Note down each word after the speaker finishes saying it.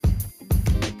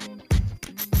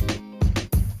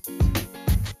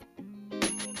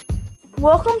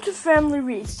Welcome to Family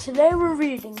Reads. Today we're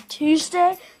reading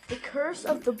Tuesday, The Curse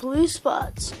of the Blue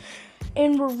Spots.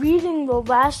 And we're reading the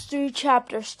last 3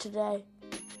 chapters today.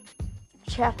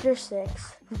 Chapter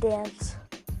 6, Dance.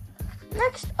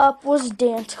 Next up was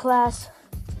dance class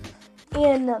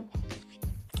in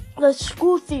the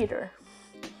school theater.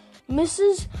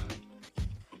 Mrs.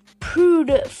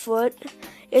 Prudefoot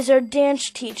is our dance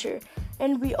teacher,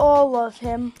 and we all love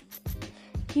him.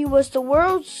 He was the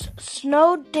world's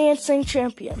snow dancing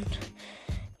champion.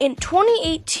 In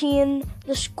 2018,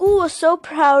 the school was so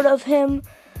proud of him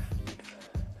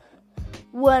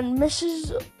when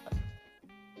Mr.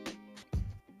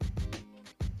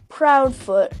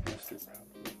 Proudfoot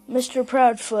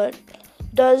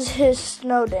does his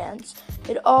snow dance.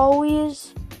 It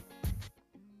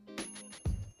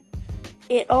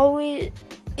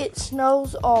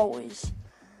snows always.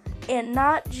 And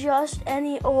not just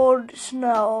any old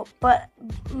snow, but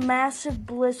massive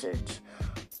blizzards.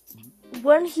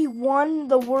 When he won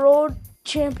the world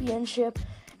championship,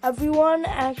 everyone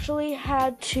actually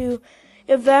had to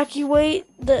evacuate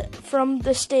from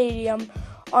the stadium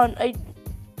on a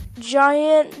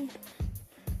giant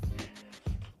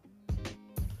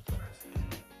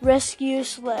rescue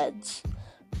sleds.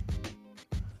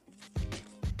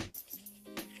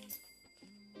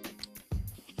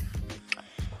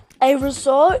 As a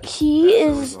result, he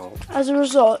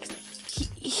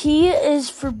is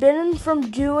forbidden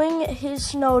from doing his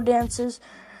snow dances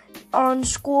on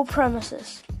school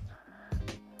premises.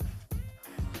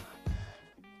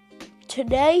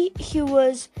 Today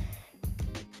was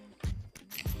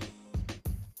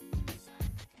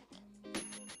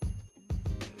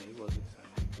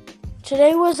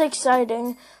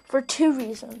exciting for 2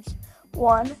 reasons.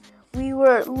 1, we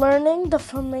were learning the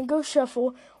Flamingo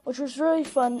Shuffle, which was really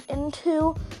fun,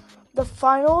 into the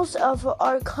finals of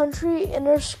our country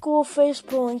inter-school face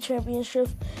pulling championship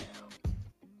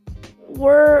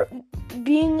were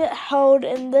being held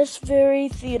in this very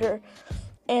theater,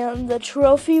 and the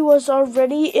trophy was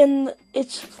already in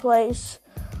its place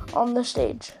on the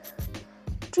stage.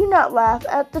 Do not laugh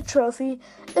at the trophy.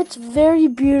 It's very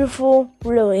beautiful,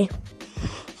 really.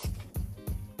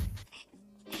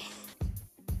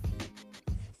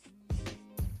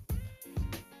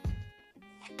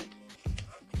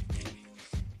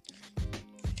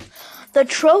 The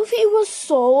trophy was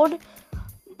sold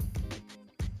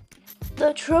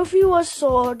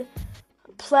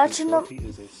platinum.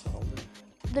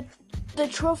 The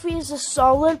trophy is a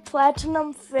solid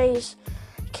platinum face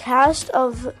cast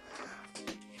of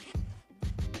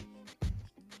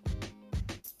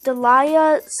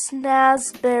Delia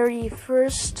Snasbury,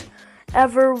 first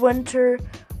ever winner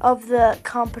of the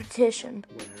competition.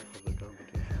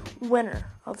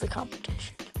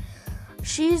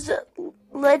 She's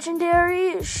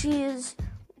legendary. She's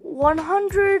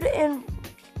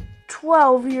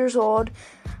 112 years old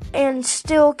and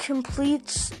still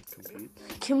competes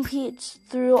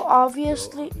though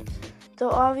obviously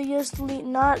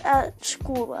not at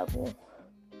school level.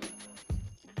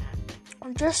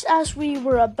 Just as we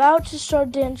were about to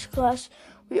start dance class,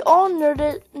 we all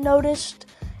noticed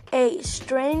a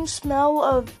strange smell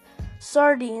of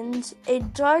sardines. A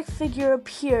dark figure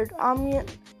appeared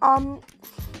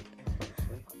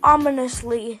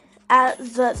ominously at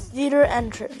the theater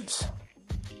entrance.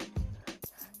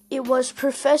 It was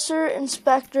Professor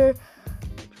Inspector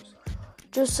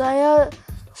Josiah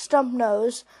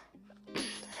Stumpnose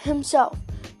himself,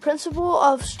 principal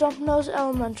of Stumpnose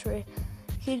Elementary.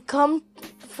 He'd come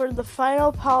for the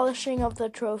final polishing of the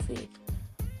trophy.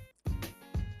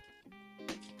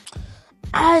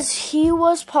 As he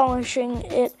was polishing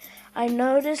it, I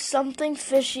noticed something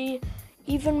fishy,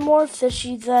 even more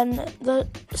fishy than the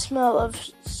smell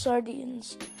of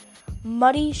sardines.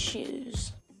 Muddy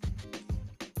shoes.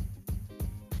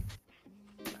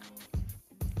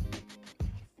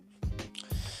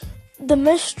 The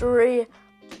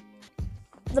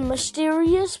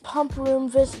mysterious pump room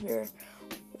visitor.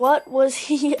 What was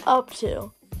he up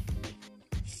to?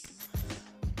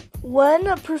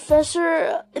 When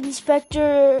Professor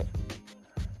Inspector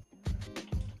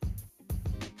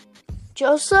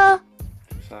Josiah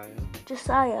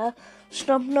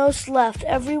Stumpnose left,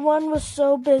 everyone was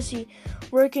so busy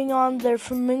working on their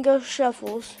flamingo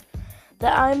shuffles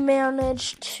that I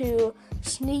managed to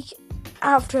sneak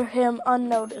after him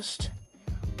unnoticed.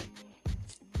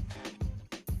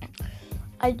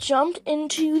 I jumped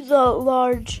into the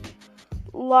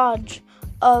lodge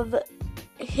of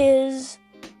his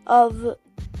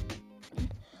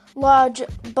luggage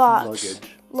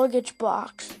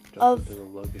box of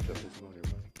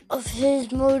his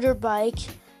motorbike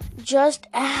just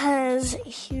as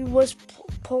he was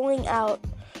pulling out.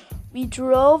 We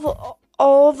drove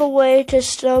all the way to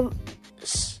Stump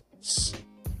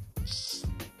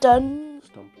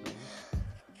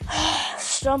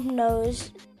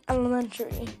Nose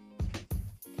Elementary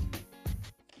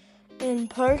and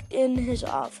parked in his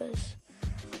office.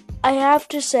 I have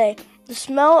to say, the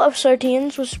smell of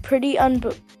sardines was pretty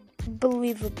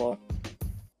unbelievable.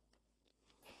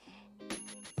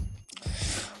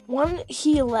 When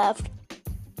he left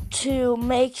to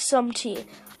make some tea,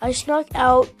 I snuck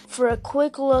out for a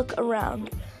quick look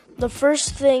around. The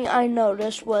first thing I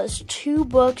noticed was 2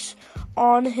 books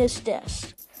on his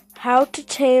desk. How to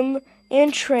Tame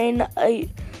and Train a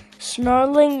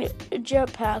Snarling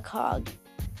Jetpack Hog.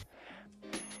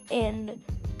 And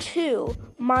 2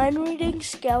 Mind-Reading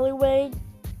Scallywag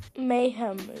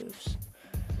Mayhem Moves.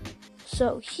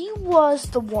 So he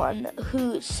was the one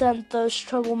who sent those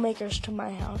troublemakers to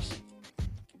my house.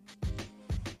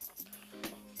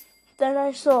 Then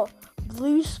I saw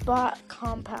Blue Spot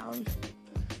Compound.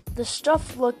 The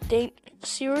stuff looked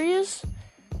serious,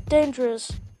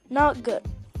 dangerous, not good.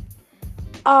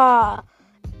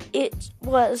 It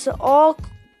was all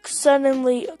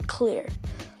suddenly clear.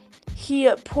 He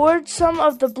poured some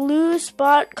of the Blue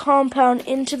Spot Compound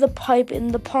into the pipe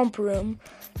in the pump room,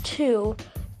 too,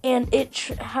 and it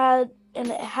had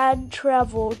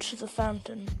traveled to the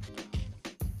fountain.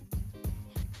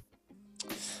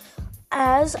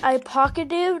 As I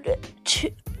pocketed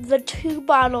the 2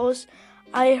 bottles,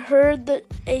 I heard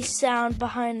a sound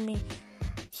behind me.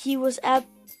 He was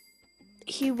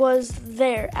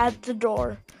there at the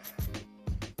door.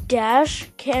 Dash,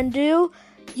 can do.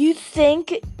 You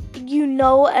think you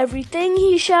know everything,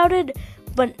 he shouted,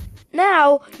 but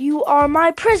now you are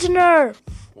my prisoner.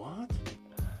 What?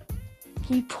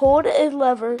 He pulled a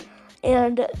lever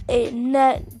and a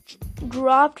net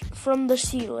dropped from the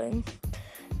ceiling.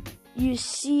 You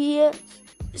see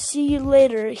you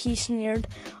later, he sneered.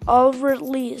 I'll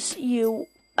release you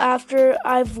after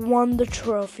I've won the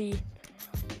trophy.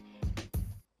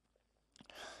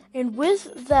 And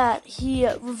with that, he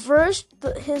reversed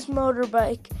his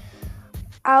motorbike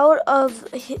out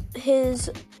of his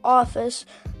office,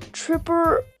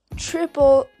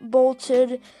 triple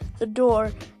bolted the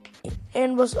door,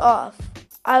 and was off.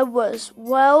 I was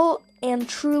well and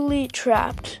truly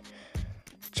trapped.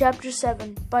 Chapter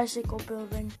 7, Bicycle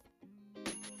Building.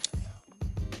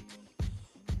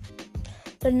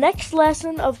 The next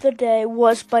lesson of the day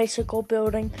was bicycle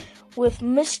building with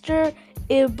Mr.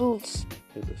 Ibis.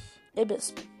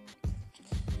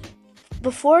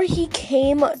 Before he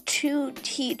came to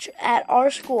teach at our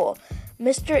school,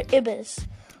 Mr. Ibis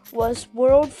was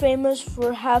world famous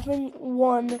for having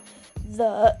won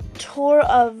the tour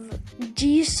of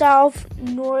D South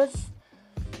North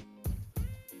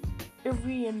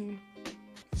Irian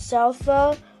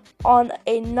Southa on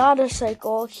a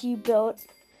motorcycle he built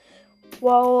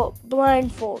while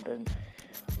blindfolded.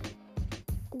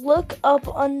 Look up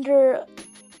under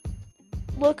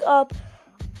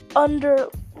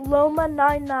Loma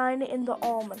 99 in the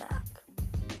almanac.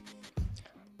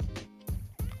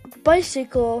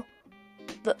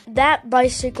 That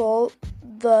bicycle,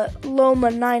 the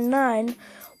Loma 99,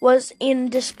 was in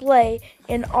display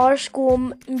in our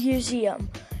school museum,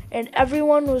 and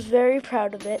everyone was very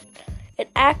proud of it.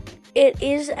 It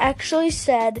is actually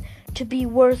said to be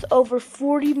worth over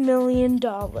 $40 million.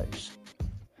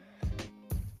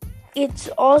 It's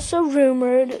also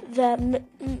rumored that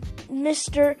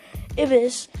Mr.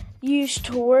 Ibis used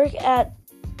to work at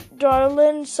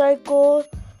Darlin Cycle,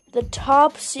 the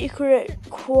top secret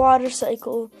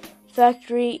quadricycle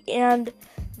factory, and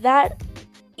that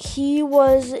he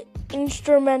was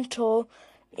instrumental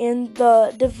in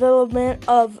the development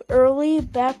of early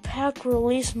backpack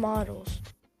release models.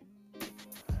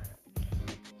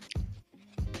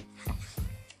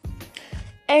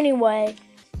 Anyway,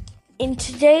 in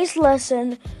today's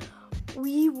lesson,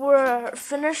 we were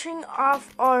finishing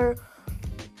off our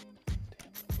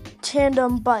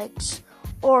tandem bikes,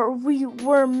 or we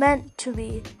were meant to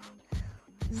be.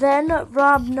 Then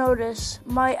Rob noticed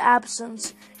my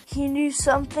absence. He knew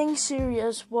something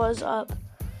serious was up,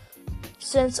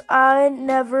 since I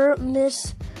never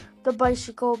miss the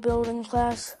bicycle building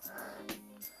class.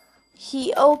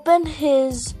 He opened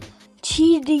his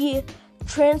TD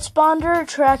transponder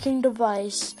tracking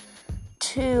device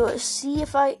to see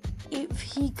if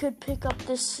he could pick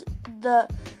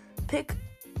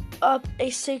up a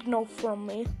signal from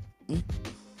me.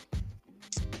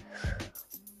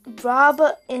 Rob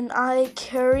and I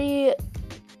carry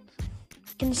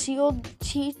concealed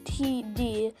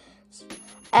TTD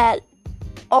at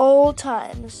all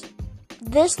times.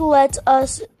 This lets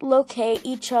us locate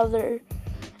each other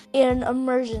in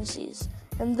emergencies,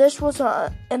 and this was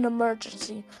an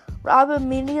emergency. Rob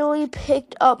immediately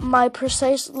picked up my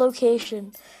precise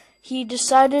location. He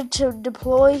decided to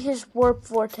deploy his warp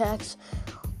vortex,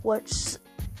 which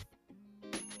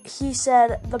he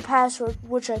said the password,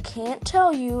 which I can't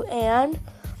tell you, and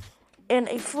in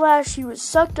a flash he was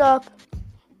sucked up.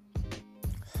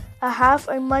 A half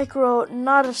a micro,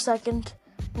 not a second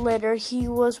later, he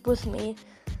was with me.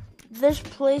 This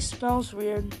place smells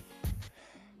weird.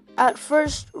 At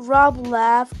first, Rob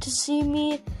laughed to see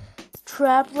me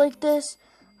trapped like this.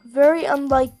 Very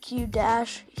unlike you,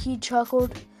 Dash, he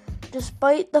chuckled.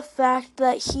 Despite the fact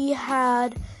that he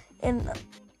had an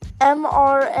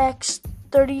MRX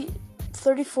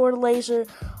 34 laser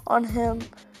on him,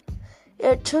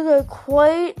 it took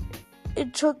quite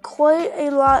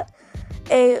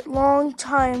a long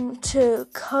time to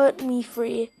cut me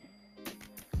free.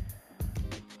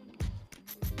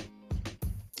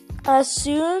 As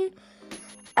soon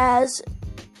as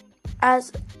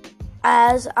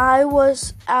I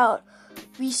was out,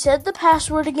 we said the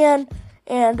password again,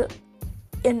 and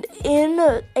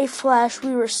in a flash,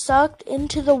 we were sucked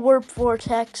into the warp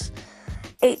vortex.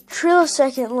 A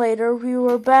trillisecond later, we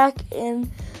were back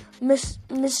in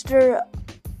Mr.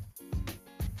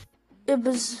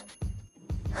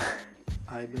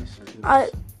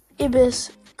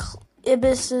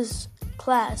 Ibis's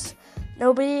class.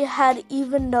 Nobody had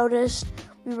even noticed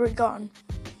we were gone.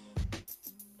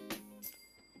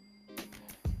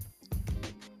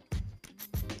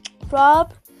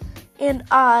 Rob and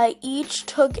I each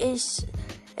took a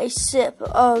sip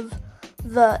of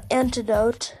the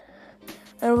antidote,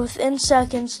 and within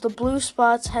seconds the blue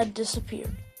spots had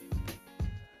disappeared.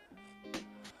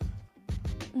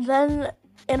 Then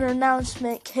an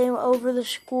announcement came over the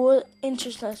school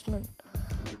intercom.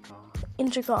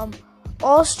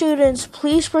 All students,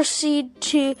 please proceed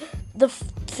to the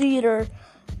theater.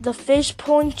 The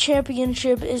face-pulling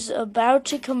championship is about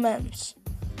to commence.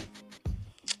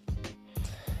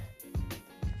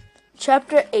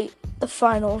 Chapter 8, the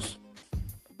finals.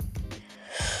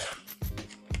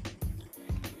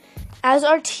 As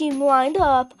our team lined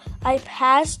up, I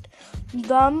passed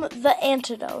them the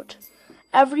antidote.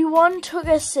 Everyone took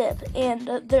a sip, and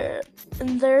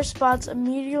their spots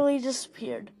immediately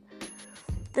disappeared.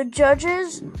 The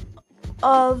judges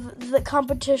of the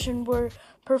competition were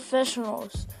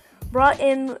professionals brought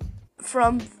in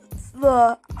from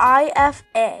the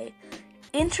IFA,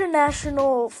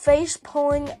 International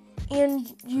Face-Pulling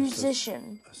and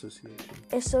Musician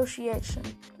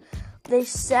Association. They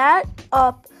sat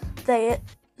up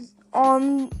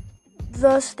on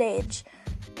the stage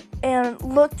and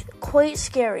looked quite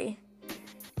scary.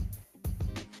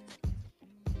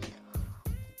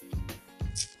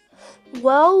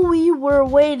 While we were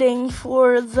waiting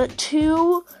for the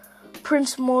two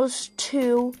principals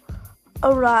to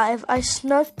arrive, I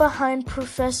snuck behind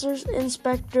Professor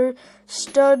Inspector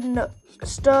Stumpnose's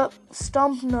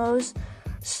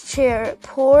chair,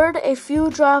 poured a few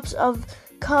drops of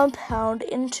compound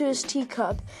into his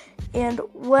teacup, and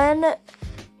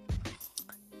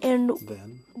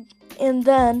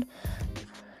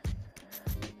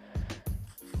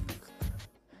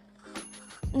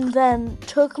then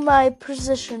took my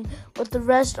position with the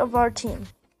rest of our team.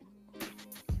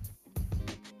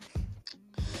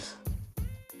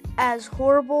 As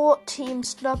horrible Team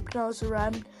Stumpnose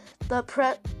arrived, the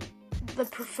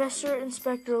Professor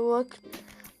Inspector looked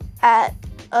at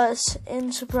us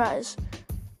in surprise.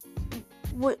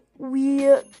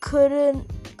 We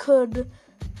could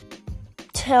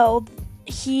tell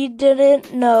he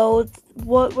didn't know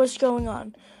what was going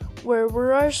on. Where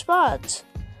were our spots?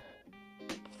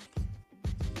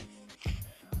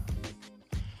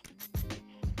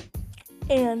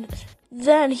 And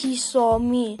then he saw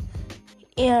me,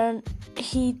 and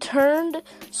he turned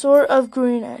sort of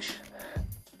greenish.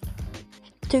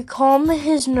 To calm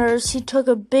his nerves, he took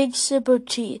a big sip of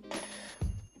tea.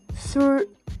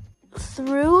 Through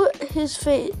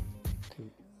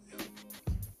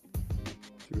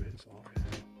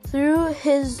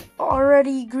his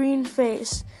already green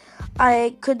face,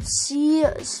 I could see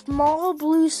small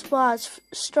blue spots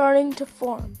starting to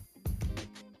form.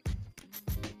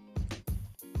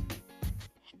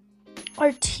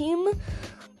 Our team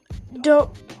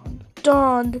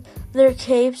donned their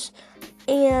capes,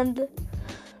 and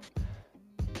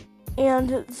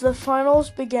the finals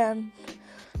began.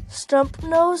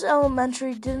 Stumpnose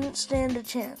Elementary didn't stand a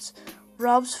chance.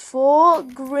 Rob's full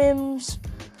grimace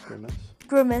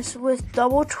with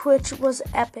double twitch was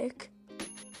epic.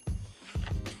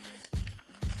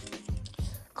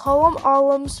 Column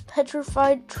Alam's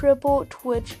petrified triple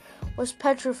twitch was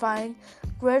petrifying.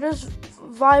 Greta's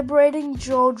vibrating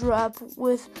jaw drop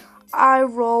with eye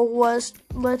roll was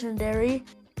legendary.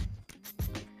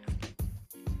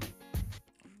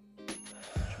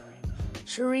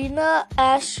 Sharina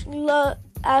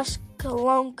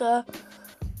Askalonka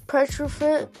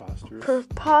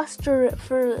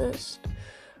preposterous.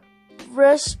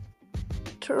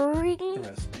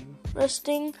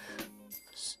 Resting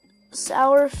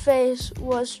sour face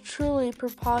was truly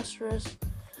preposterous,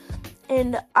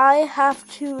 and I have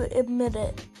to admit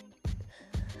it.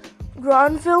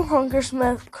 Gronville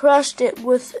Hungersmith crushed it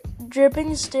with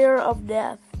dripping stare of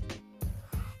death.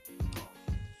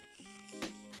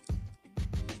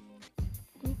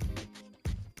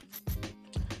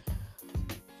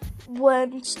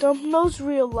 When Stumpnose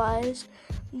realized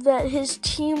that his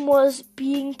team was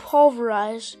being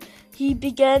pulverized, he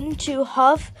began to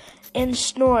huff and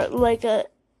snort like a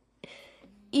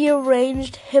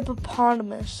deranged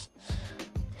hippopotamus.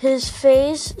 His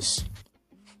face,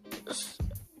 of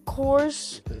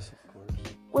course,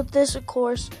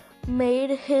 made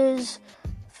his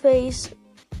face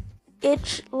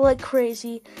itch like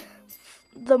crazy.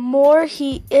 The more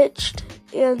he itched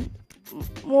and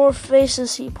more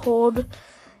faces he pulled,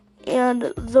 and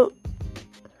the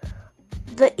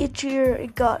itchier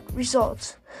it got.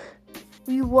 Results: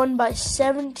 we won by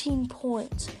 17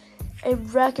 points, a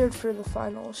record for the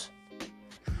finals.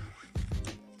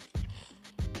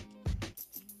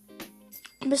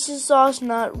 Mrs.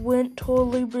 Saucenut went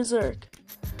totally berserk.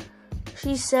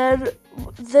 She said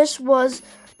this was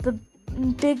the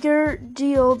bigger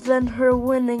deal than her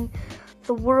winning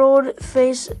the World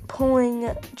Face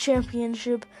Pulling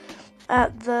Championship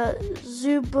at the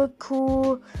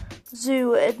Zubaku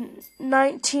Zoo in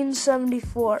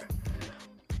 1974.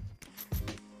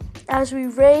 As we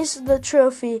raised the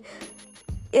trophy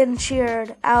and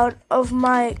cheered, out of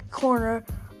my corner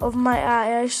of my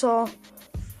eye, I saw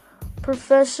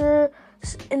Professor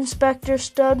Inspector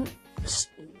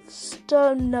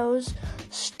Stumpnose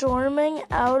storming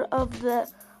out of the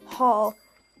hall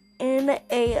in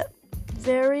a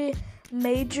very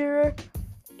major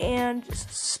and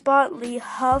spotly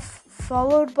huff,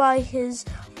 followed by his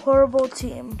horrible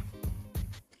team.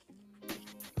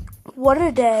 What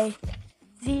a day.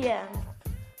 The end.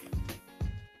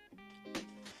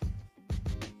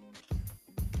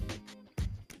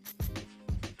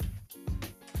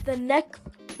 The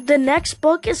next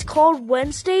book is called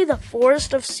Wednesday, the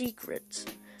Forest of Secrets.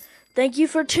 Thank you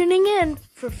for tuning in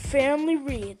for Family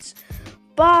Reads.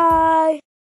 Bye!